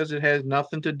said, because it has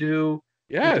nothing to do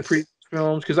with the previous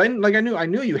films? Because I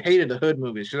knew you hated the Hood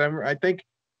movies because I think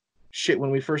shit when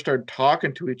we first started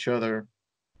talking to each other.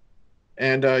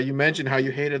 And you mentioned how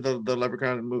you hated the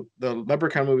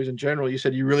Leprechaun movies in general. You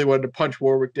said you really wanted to punch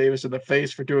Warwick Davis in the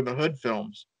face for doing the Hood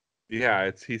films. Yeah,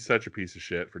 he's such a piece of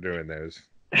shit for doing those.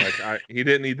 Like, he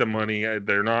didn't need the money.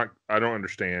 They're not. I don't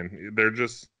understand. They're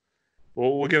just.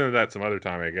 Well, we'll get into that some other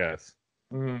time, I guess.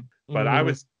 Mm-hmm. But I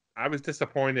was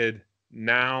disappointed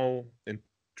now in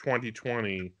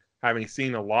 2020, having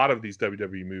seen a lot of these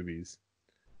WWE movies.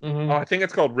 Mm-hmm. Oh, I think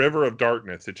it's called River of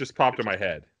Darkness. It just popped in my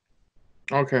head.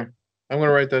 Okay. I'm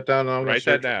gonna write that down. Write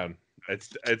that down.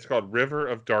 It's called River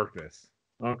of Darkness.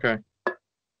 Okay.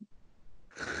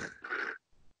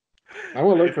 I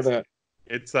will look for that.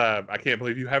 It's I can't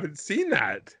believe you haven't seen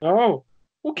that. Oh.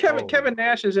 Well, Kevin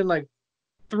Nash is in like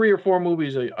 3 or 4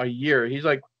 movies a year. He's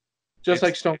like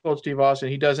like Stone Cold Steve Austin.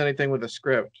 He does anything with a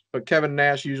script, but Kevin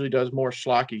Nash usually does more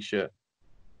schlocky shit.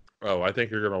 Oh, I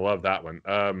think you're gonna love that one.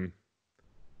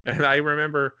 And I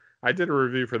remember I did a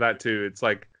review for that too. It's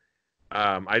like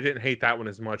I didn't hate that one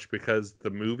as much because the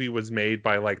movie was made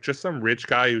by like just some rich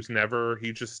guy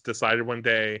he just decided one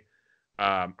day,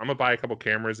 I'm gonna buy a couple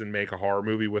cameras and make a horror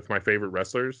movie with my favorite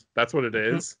wrestlers. That's what it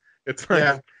is. It's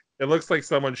like it looks like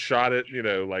someone shot it,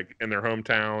 like in their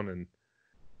hometown.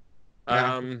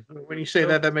 And when you say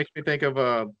that makes me think of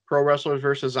Pro Wrestlers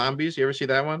versus Zombies. You ever see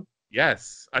that one?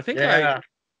 Yes, I think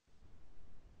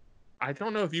I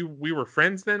don't know if we were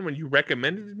friends then when you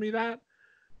recommended me that,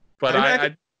 but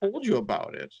I told you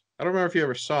about it. I don't remember if you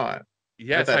ever saw it.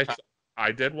 Yes,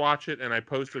 I did watch it, and I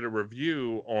posted a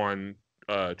review on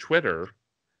Twitter,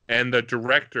 and the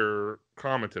director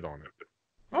commented on it.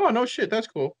 Oh, no shit. That's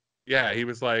cool. Yeah, he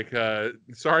was like,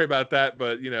 sorry about that,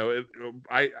 but,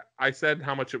 I said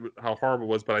how horrible it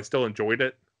was, but I still enjoyed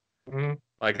it. Mm-hmm.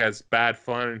 Like, as bad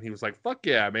fun, and he was like, fuck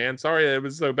yeah, man, sorry it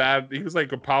was so bad. He was,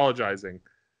 like, apologizing.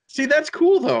 See, that's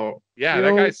cool, though. Yeah,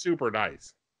 that guy's super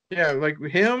nice. Yeah, like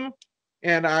him,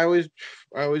 and I always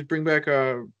bring back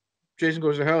Jason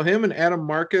Goes to Hell. Him and Adam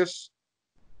Marcus,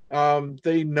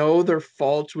 they know their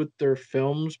faults with their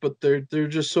films, but they're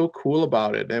just so cool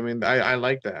about it. I mean, I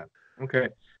like that. Okay.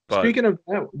 But, speaking of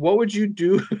that, what would you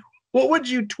do? What would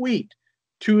you tweet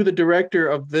to the director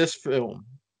of this film,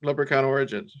 Leprechaun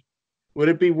Origins? Would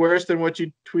it be worse than what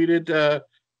you tweeted to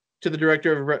the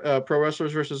director of Pro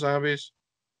Wrestlers versus Zombies?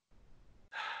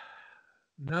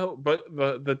 No, but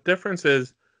the difference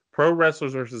is Pro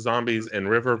Wrestlers versus Zombies and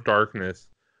River of Darkness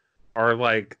are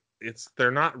like they're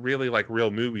not really like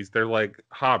real movies. They're like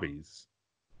hobbies.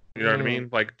 You know what I mean?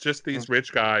 Like just these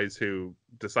rich guys who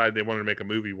decide they wanted to make a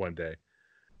movie one day.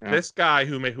 Yeah. This guy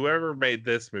whoever made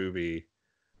this movie,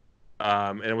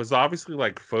 and it was obviously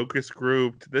like focus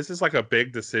grouped. This is like a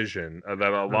big decision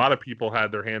that a lot of people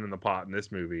had their hand in the pot in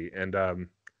this movie, and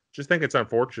just think it's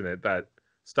unfortunate that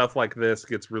stuff like this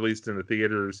gets released in the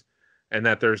theaters and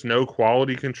that there's no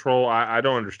quality control. I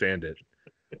don't understand it.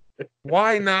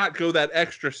 Why not go that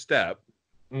extra step?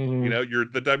 Mm-hmm. You know, you're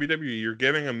the WWE, you're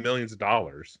giving them millions of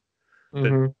dollars.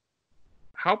 Mm-hmm.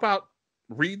 How about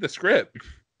read the script?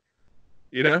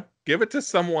 You know, give it to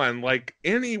someone, like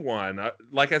anyone,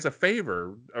 like as a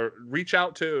favor, or reach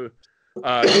out to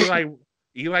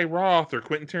Eli Roth or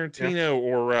Quentin Tarantino,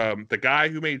 or the guy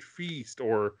who made Feast,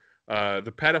 or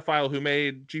the pedophile who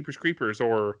made Jeepers Creepers,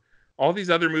 or all these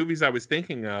other movies I was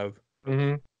thinking of.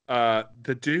 Mm-hmm.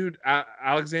 The dude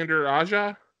Alexander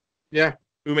Aja, Yeah.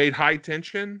 who made High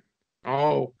Tension.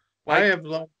 Oh, I Like, have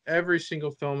loved every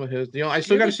single film of his. You know, I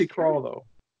still got to see Crawl though.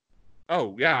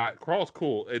 oh yeah, Crawl's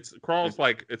cool. Crawl's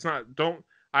like, it's not. Don't.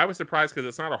 I was surprised because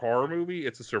it's not a horror movie;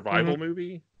 it's a survival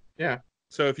movie. Yeah.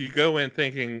 So if you go in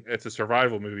thinking it's a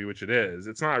survival movie, which it is,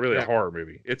 it's not really a horror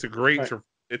movie. It's a great. Right.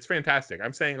 It's fantastic.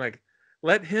 I'm saying, like,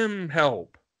 let him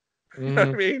help. You know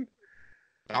what I mean?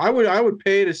 I would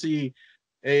pay to see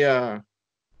a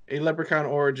Leprechaun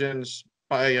Origins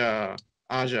by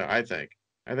Aja. I think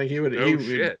he would. No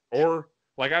shit. Or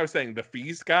like I was saying, the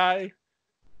Feast guy,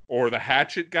 or the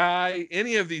Hatchet guy.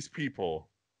 Any of these people.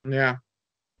 Yeah.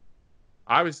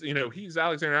 I was, he's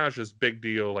Alexander Aja's big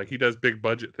deal. Like, he does big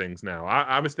budget things now.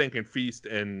 I was thinking Feast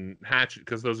and Hatchet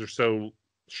because those are so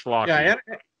schlocky. Yeah,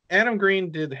 Adam Green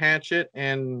did Hatchet,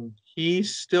 and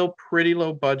he's still pretty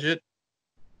low budget.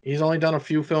 He's only done a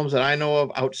few films that I know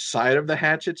of outside of the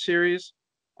Hatchet series.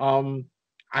 I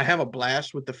have a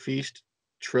blast with the Feast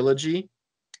trilogy.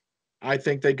 I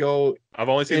think they go. I've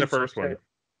only seen the first one.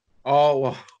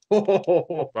 Oh,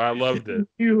 well. I loved it.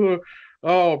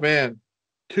 Oh man,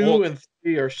 2 and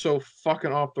 3 are so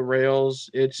fucking off the rails.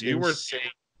 It's insane.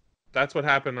 That's what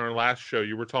happened in our last show.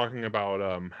 You were talking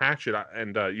about Hatchet,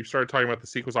 and you started talking about the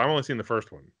sequels. I've only seen the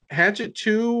first one. Hatchet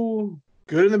 2,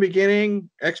 good in the beginning.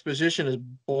 Exposition is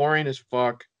boring as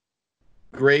fuck.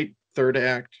 Great third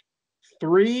act.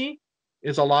 3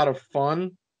 is a lot of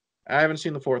fun. I haven't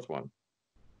seen the fourth one.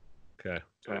 Okay.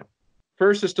 So,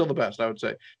 first is still the best, I would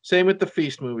say. Same with the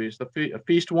Feast movies. The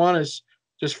Feast 1 is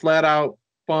just flat out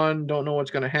fun. Don't know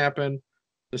what's going to happen.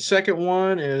 The second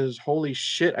one is, holy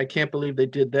shit, I can't believe they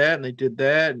did that, and they did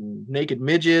that, and naked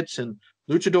midgets, and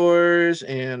luchadors,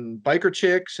 and biker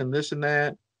chicks, and this and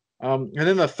that. And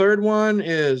then the third one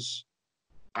is,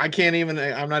 I'm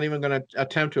not even going to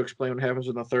attempt to explain what happens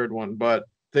in the third one, but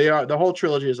the whole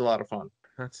trilogy is a lot of fun.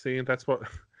 That's what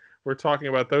we're talking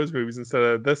about, those movies instead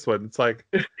of this one. It's like,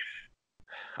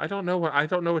 I don't know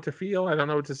what to feel. I don't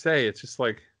know what to say. It's just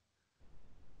like,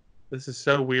 this is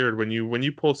so weird when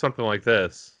you pull something like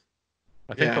this.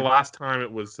 I think the last time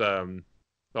it was the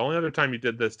only other time you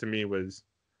did this to me was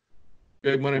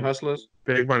Big Money Hustlers.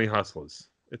 Big Money Hustlers.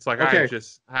 It's like, okay. I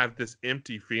just have this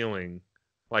empty feeling,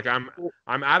 like I'm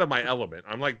out of my element.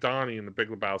 I'm like Donnie in The Big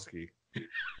Lebowski.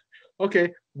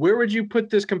 Okay, where would you put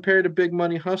this compared to Big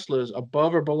Money Hustlers?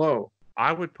 Above or below?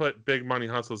 I would put Big Money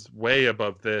Hustlers way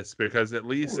above this, because at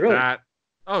least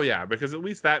because at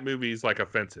least that movie is like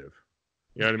offensive.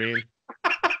 You know what I mean?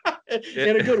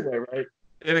 In a good way, right?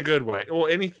 In a good way. Well,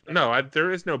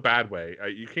 there is no bad way.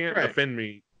 You can't offend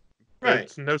me. Right.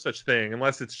 There's no such thing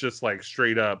unless it's just like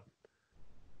straight up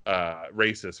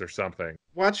racist or something.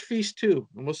 Watch Feast 2,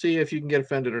 and we'll see if you can get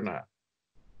offended or not.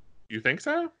 You think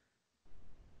so?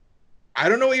 I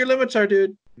don't know what your limits are,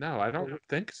 dude. No, I don't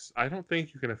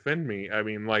think you can offend me. I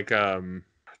mean, like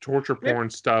torture porn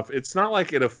stuff. It's not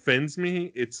like it offends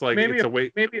me. It's like it's a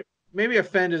way. Maybe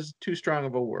offend is too strong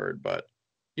of a word, but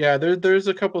yeah, there's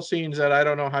a couple scenes that I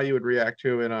don't know how you would react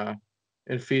to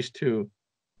in Feast 2.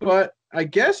 But I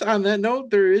guess on that note,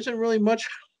 there isn't really much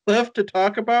left to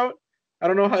talk about. I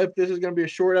don't know if this is going to be a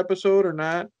short episode or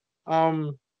not.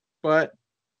 But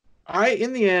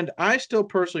in the end, I still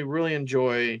personally really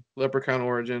enjoy Leprechaun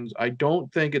Origins. I don't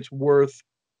think it's worth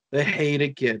the hate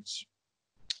it gets.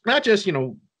 Not just,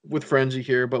 with Frenzy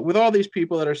here, but with all these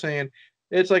people that are saying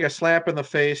it's like a slap in the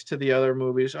face to the other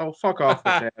movies. Oh, fuck off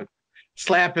with that.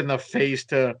 Slap in the face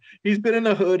to, he's been in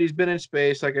the hood, he's been in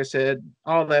space, like I said,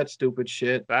 all that stupid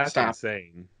shit. That's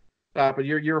insane. Stop it.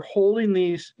 You're holding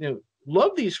these,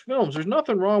 love these films. There's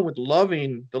nothing wrong with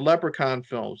loving the Leprechaun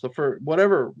films, for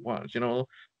whatever ones,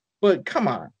 but come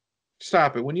on,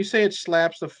 stop it. When you say it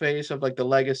slaps the face of like the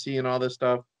legacy and all this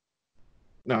stuff,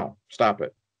 no, stop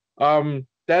it.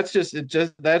 That's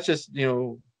just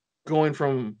going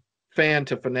from fan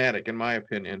to fanatic, in my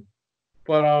opinion.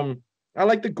 But I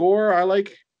like the gore. I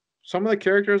like some of the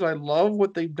characters. I love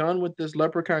what they've done with this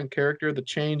Leprechaun character, the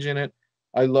change in it.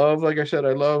 I love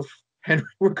Henry.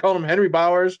 We're calling him Henry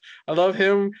Bowers. I love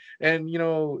him, and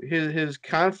his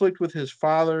conflict with his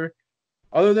father.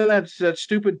 Other than that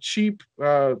stupid cheap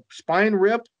spine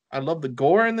rip, I love the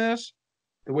gore in this.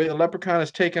 The way the leprechaun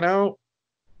is taken out.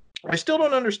 I still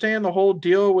don't understand the whole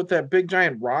deal with that big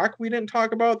giant rock we didn't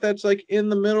talk about. That's like in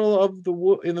the middle of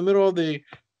the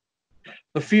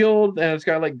field, and it's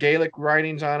got like Gaelic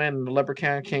writings on it, and the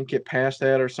leprechaun can't get past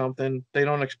that or something. They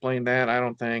don't explain that, I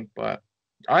don't think. But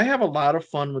I have a lot of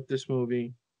fun with this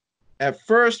movie. At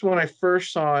first, when I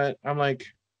first saw it, I'm like,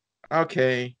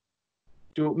 okay,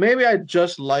 maybe I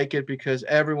just like it because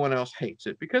everyone else hates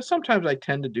it. Because sometimes I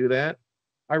tend to do that.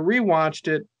 I rewatched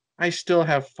it. I still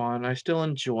have fun. I still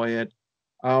enjoy it.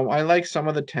 I like some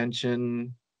of the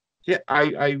tension. Yeah,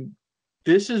 I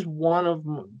this is one of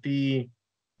the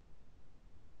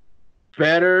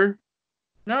better.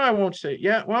 No, I won't say.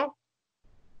 Yeah, well,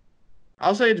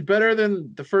 I'll say it's better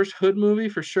than the first Hood movie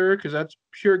for sure because that's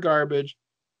pure garbage,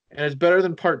 and it's better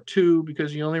than Part Two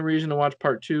because the only reason to watch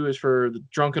Part Two is for the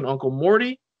drunken Uncle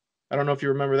Morty. I don't know if you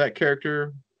remember that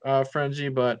character, Frenzy,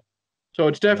 but so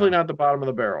it's definitely No, not the bottom of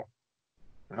the barrel.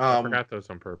 I Um, forgot those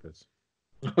on purpose.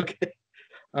 okay.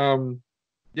 Um,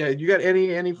 yeah, you got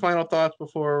any final thoughts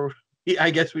before I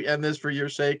guess we end this for your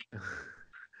sake?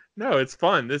 No, it's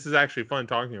fun. This is actually fun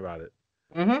talking about it.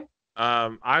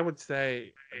 Mm-hmm. I would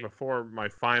say before my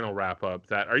final wrap up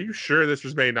that are you sure this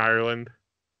was made in Ireland?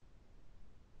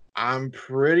 I'm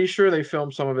pretty sure they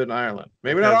filmed some of it in Ireland.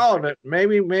 Maybe not Because all of it.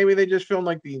 Maybe they just filmed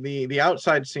like the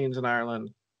outside scenes in Ireland.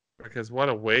 because what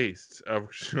a waste of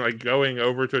like going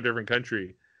over to a different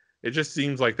country. It just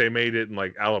seems like they made it in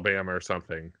like Alabama or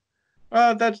something.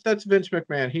 That's Vince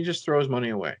McMahon. He just throws money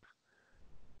away.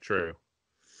 True.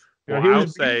 You Well, know, I'll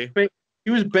say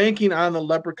he was banking on the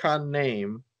Leprechaun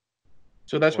name,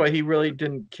 so that's well, why he really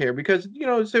didn't care. Because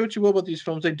say what you will about these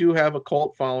films, they do have a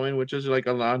cult following, which is like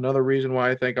another reason why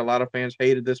I think a lot of fans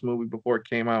hated this movie before it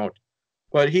came out.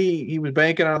 But he was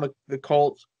banking on the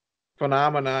cult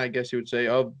phenomena, I guess you would say,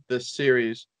 of this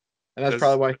series, and that's does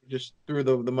probably why he just threw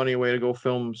the money away to go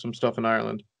film some stuff in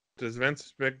Ireland. does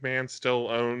Vince McMahon still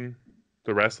own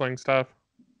the wrestling stuff?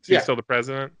 Is he Yeah, still the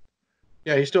president?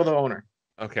 yeah, he's still the owner.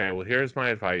 Okay, well, here's my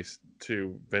advice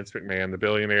to Vince McMahon, the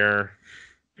billionaire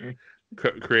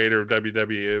Mm-hmm. creator of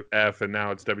WWF, and now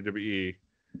it's WWE.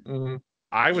 Mm-hmm.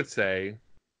 I would say,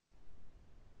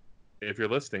 if you're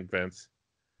listening, Vince,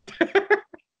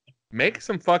 make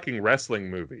some fucking wrestling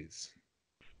movies.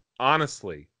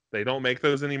 Honestly, they don't make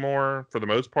those anymore for the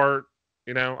most part.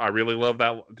 I really love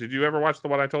that. Did you ever watch the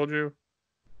one I told you?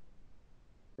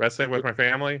 Wrestling with My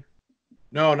Family?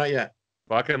 No, not yet.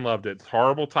 Fucking loved it.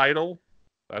 Horrible title.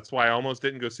 That's why I almost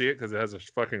didn't go see it because it has a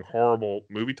fucking horrible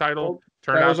movie title.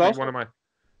 Well, that was also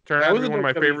Turned that out to was be a one of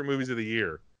my WWE. favorite movies of the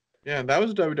year. Yeah, that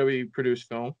was a WWE produced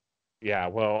film. Yeah,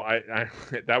 well, I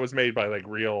that was made by like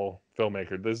real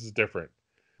filmmaker. This is different.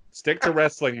 Stick to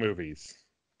wrestling movies.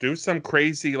 Do some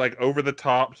crazy like over the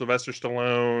top Sylvester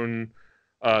Stallone,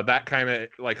 that kind of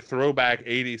like throwback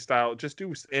 80s style. Just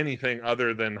do anything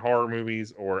other than horror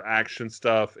movies or action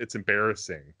stuff. It's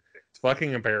embarrassing. It's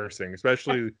fucking embarrassing,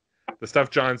 especially the stuff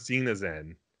John Cena's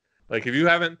in. Like if you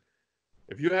haven't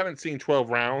seen 12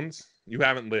 rounds, you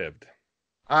haven't lived.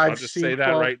 I'll I've just seen say that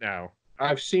 12. right now.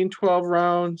 I've seen 12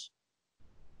 rounds.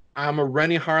 I'm a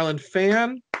Rennie Harlan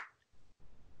fan.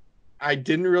 I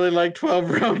didn't really like 12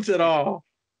 rounds at all.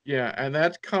 Yeah, and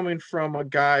that's coming from a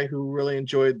guy who really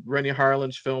enjoyed Rennie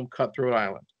Harlan's film Cutthroat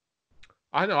Island.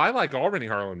 I know I like all Rennie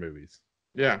Harlan movies.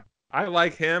 Yeah. I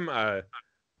like him.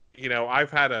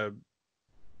 I've had a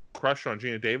crush on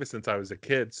Gina Davis since I was a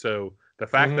kid. So the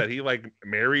fact that he like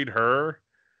married her,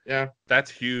 Yeah.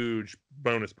 that's huge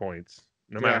bonus points.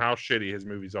 No matter how shitty his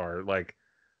movies are, like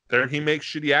he makes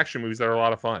shitty action movies that are a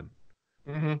lot of fun.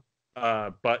 Mm-hmm.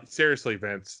 But seriously,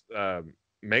 Vince,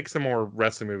 make some more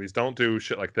wrestling movies. Don't do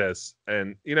shit like this.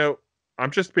 And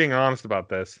I'm just being honest about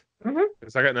this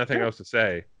because I got nothing else to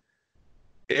say.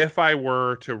 If I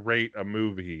were to rate a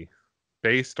movie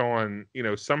based on,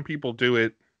 some people do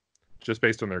it just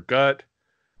based on their gut.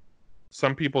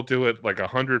 Some people do it like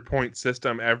 100-point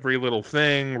system, every little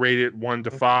thing, rate it 1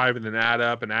 to 5, and then add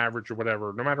up an average or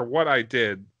whatever. No matter what I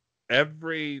did,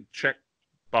 every check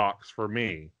box for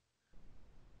me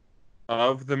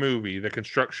of the movie, the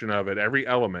construction of it, every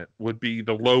element would be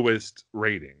the lowest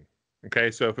rating.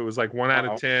 Okay, so if it was like 1 out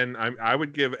of 10, I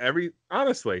would give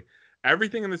honestly,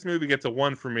 everything in this movie gets a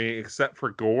 1 for me except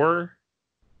for gore.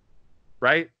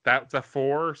 Right? That's a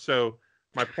 4. So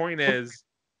my point is,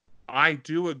 I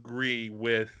do agree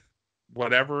with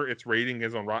whatever its rating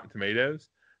is on Rotten Tomatoes.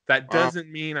 That doesn't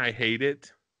mean I hate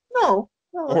it. No,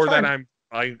 or that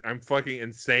I'm fucking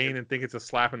insane and think it's a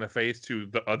slap in the face to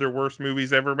the other worst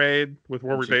movies ever made with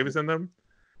Warwick Davis in them.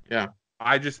 Yeah.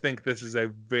 I just think this is a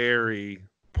very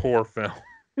poor film.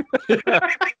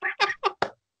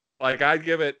 Like, I'd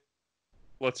give it,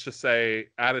 let's just say,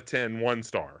 out of 10, 1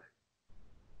 star.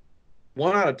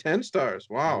 1 out of 10 stars.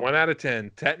 Wow. 1 out of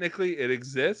 10. Technically, it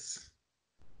exists.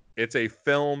 It's a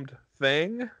filmed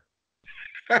thing.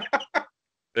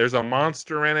 There's a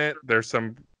monster in it.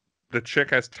 The chick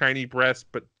has tiny breasts,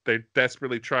 but they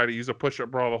desperately try to use a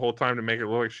push-up bra the whole time to make it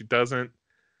look like she doesn't.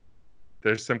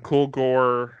 There's some cool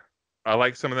gore. I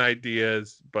like some of the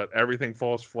ideas, but everything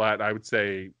falls flat. I would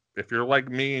say, if you're like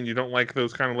me and you don't like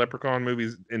those kind of Leprechaun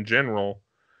movies in general,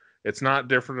 it's not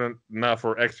different enough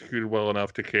or executed well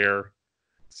enough to care.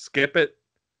 Skip it.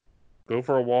 Go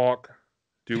for a walk.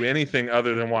 Do anything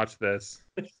other than watch this.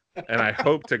 And I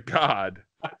hope to God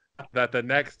that the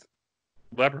next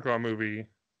Leprechaun movie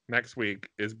next week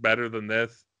is better than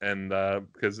this. And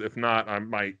because if not, I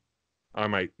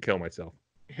might kill myself.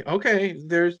 Okay,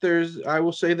 I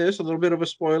will say this, a little bit of a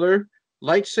spoiler.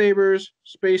 Lightsabers,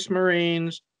 space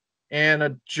marines, and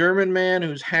a German man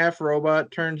who's half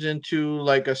robot turns into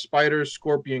like a spider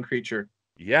scorpion creature.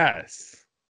 Yes.